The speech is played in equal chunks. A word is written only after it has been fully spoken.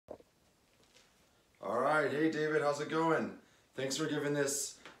right, hey David, how's it going? Thanks for giving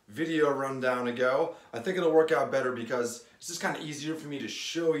this video rundown a go. I think it'll work out better because it's just kind of easier for me to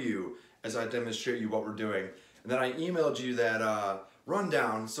show you as I demonstrate you what we're doing. And then I emailed you that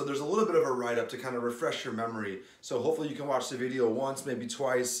rundown, so there's a little bit of a write-up to kind of refresh your memory. So hopefully you can watch the video once, maybe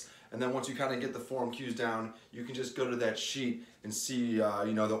twice, and then once you kind of get the form cues down, you can just go to that sheet and see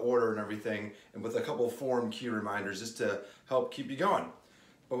you know, the order and everything, and with a couple of form cue reminders just to help keep you going.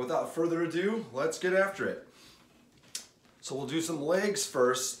 But without further ado, let's get after it. So we'll do some legs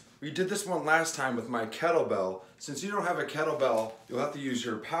first. We did this one last time with my kettlebell. Since you don't have a kettlebell, you'll have to use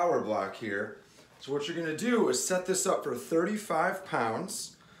your power block here. So what you're gonna do is set this up for 35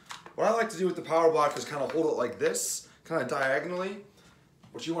 pounds. What I like to do with the power block is kind of hold it like this, kind of diagonally.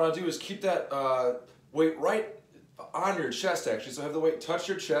 What you wanna do is keep that weight right on your chest actually. So have the weight touch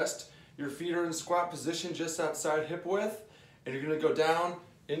your chest. Your feet are in squat position just outside hip width, and you're gonna go down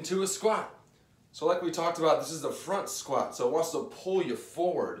into a squat. So like we talked about, this is the front squat, so it wants to pull you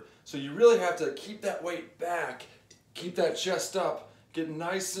forward. So you really have to keep that weight back, keep that chest up, get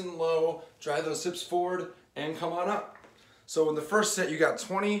nice and low, drive those hips forward, and come on up. So in the first set, you got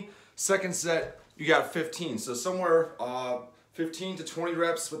 20, second set, you got 15. So somewhere 15 to 20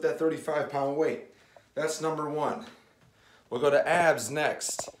 reps with that 35-pound weight. That's number one. We'll go to abs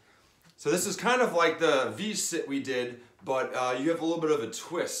next. So this is kind of like the V-sit we did, but you have a little bit of a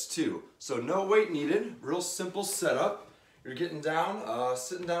twist too. So no weight needed, real simple setup. You're getting down,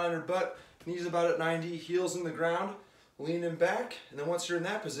 sitting down on your butt, knees about at 90, heels in the ground, leaning back, and then once you're in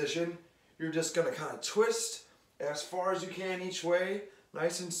that position, you're just gonna kind of twist as far as you can each way,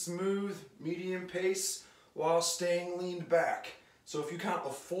 nice and smooth, medium pace, while staying leaned back. So if you count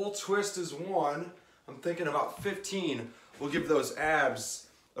a full twist as one, I'm thinking about 15 will give those abs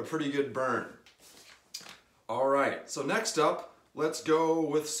a pretty good burn. All right, so next up, let's go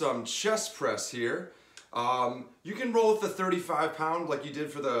with some chest press here. You can roll with the 35-pound like you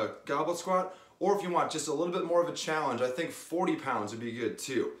did for the goblet squat, or if you want just a little bit more of a challenge, I think 40 pounds would be good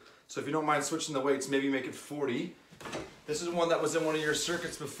too. So if you don't mind switching the weights, maybe make it 40. This is one that was in one of your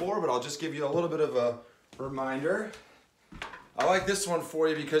circuits before, but I'll just give you a little bit of a reminder. I like this one for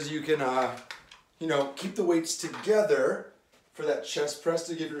you because you can, you know, keep the weights together for that chest press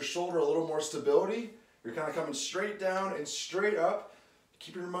to give your shoulder a little more stability. You're kind of coming straight down and straight up.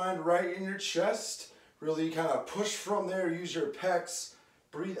 Keep your mind right in your chest. Really kind of push from there, use your pecs.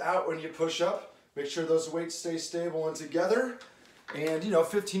 Breathe out when you push up. Make sure those weights stay stable and together. And you know,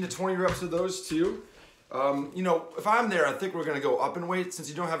 15 to 20 reps of those two. You know, if I'm there, I think we're gonna go up in weight. Since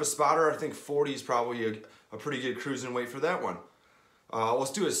you don't have a spotter, I think 40 is probably a pretty good cruising weight for that one.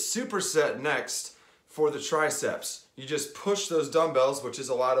 Let's do a superset next for the triceps. You just push those dumbbells, which is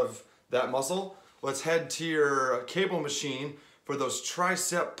a lot of that muscle. Let's head to your cable machine for those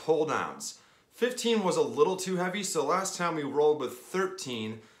tricep pull downs. 15 was a little too heavy, so last time we rolled with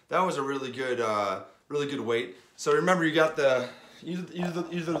 13. That was a really good weight. So remember, you got the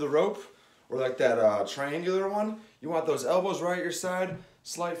either the rope or like that triangular one. You want those elbows right at your side,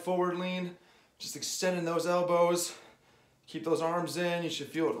 slight forward lean, just extending those elbows. Keep those arms in. You should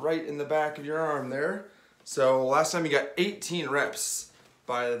feel it right in the back of your arm there. So last time you got 18 reps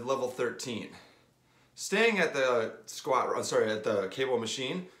by level 13. Staying at the at the cable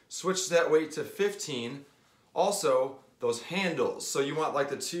machine, switch that weight to 15. Also, those handles. So you want like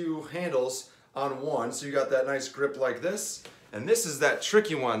the two handles on one. So you got that nice grip like this. And this is that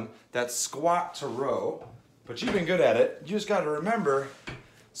tricky one, that squat to row. But you've been good at it. You just got to remember,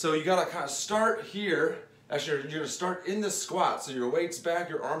 so you got to kind of start here. Actually, you're going to start in the squat. So your weight's back,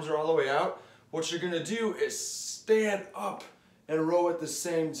 your arms are all the way out. What you're going to do is stand up and row at the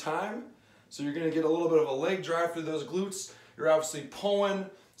same time. So you're going to get a little bit of a leg drive through those glutes. You're obviously pulling,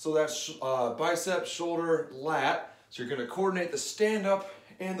 so that's bicep, shoulder, lat. So you're going to coordinate the stand up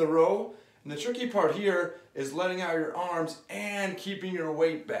and the row. And the tricky part here is letting out your arms and keeping your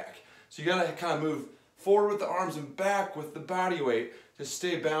weight back. So you got to kind of move forward with the arms and back with the body weight to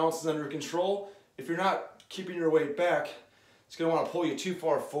stay balanced and under control. If you're not keeping your weight back, it's going to want to pull you too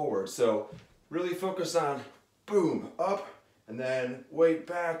far forward. So really focus on boom, up, and then weight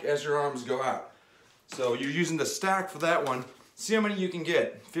back as your arms go out. So you're using the stack for that one. See how many you can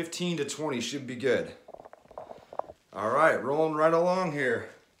get. 15 to 20 should be good. All right, rolling right along here.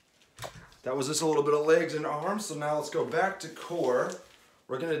 That was just a little bit of legs and arms, so now let's go back to core.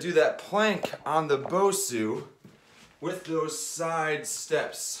 We're gonna do that plank on the Bosu with those side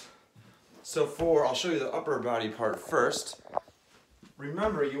steps. So I'll show you the upper body part first.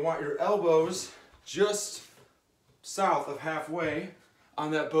 Remember, you want your elbows just south of halfway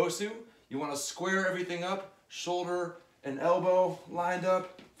on that Bosu. You want to square everything up, shoulder and elbow lined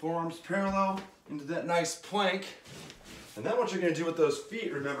up forearms parallel into that nice plank. And then what you're gonna do with those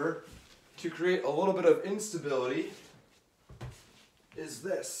feet, remember, to create a little bit of instability is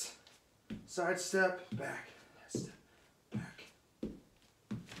this. Side step, back, step, back.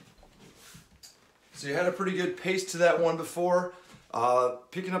 So you had a pretty good pace to that one before.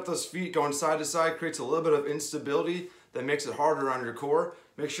 Picking up those feet, going side to side creates a little bit of instability that makes it harder on your core.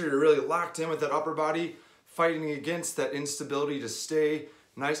 Make sure you're really locked in with that upper body, fighting against that instability to stay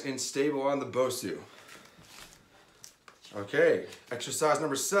nice and stable on the Bosu. Okay, exercise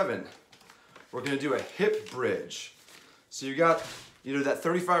number 7. We're gonna do a hip bridge. So you got either that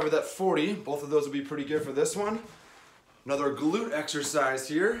 35 or that 40. Both of those would be pretty good for this one. Another glute exercise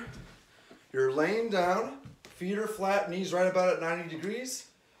here. You're laying down, feet are flat, knees right about at 90 degrees.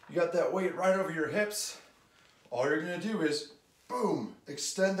 You got that weight right over your hips. All you're gonna do is, boom,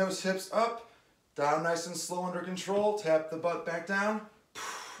 extend those hips up, down nice and slow under control, tap the butt back down,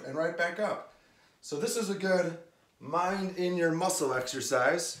 and right back up. So this is a good mind in your muscle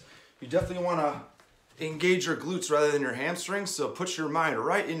exercise. You definitely wanna engage your glutes rather than your hamstrings, so put your mind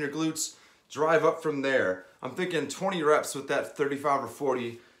right in your glutes, drive up from there. I'm thinking 20 reps with that 35 or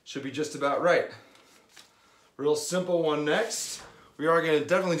 40 should be just about right. Real simple one next. We are gonna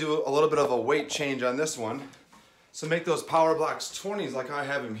definitely do a little bit of a weight change on this one. So make those power blocks 20s like I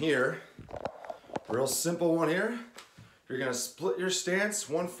have them here. Real simple one here. You're gonna split your stance,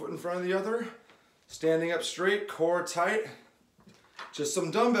 one foot in front of the other, standing up straight, core tight. Just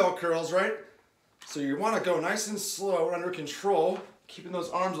some dumbbell curls, right? So you wanna go nice and slow, under control, keeping those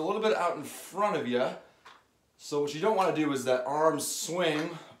arms a little bit out in front of you. So what you don't wanna do is that arm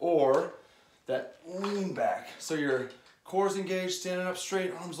swing or that lean back. So your core's engaged, standing up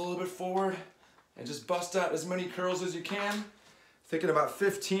straight, arms a little bit forward, and just bust out as many curls as you can. Thinking about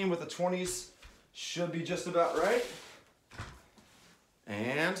 15 with the 20s should be just about right.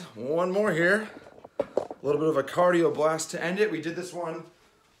 And one more here. A little bit of a cardio blast to end it. We did this one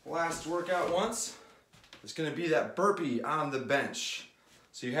last workout once. It's gonna be that burpee on the bench.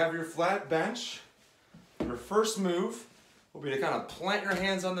 So you have your flat bench. Your first move will be to kind of plant your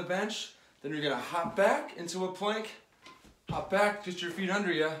hands on the bench. Then you're gonna hop back into a plank, hop back, get your feet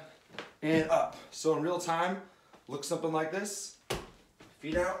under you, and up. So in real time, look something like this.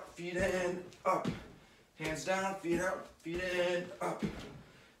 Feet out, feet in, up. Hands down, feet out, feet in, up.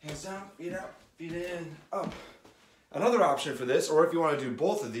 Hands down, feet out, feet in, up. Another option for this, or if you want to do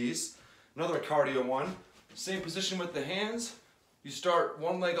both of these, another cardio one, same position with the hands. You start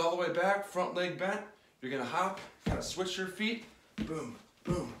one leg all the way back, front leg bent. You're gonna hop, kind of switch your feet, boom,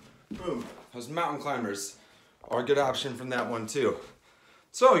 boom, boom. Those mountain climbers are a good option from that one too.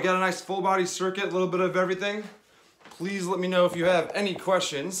 So we got a nice full body circuit, a little bit of everything. Please let me know if you have any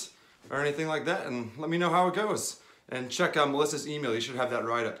questions or anything like that, and let me know how it goes. And check out Melissa's email, you should have that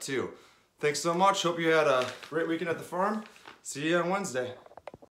right up too. Thanks so much, hope you had a great weekend at the farm. See you on Wednesday.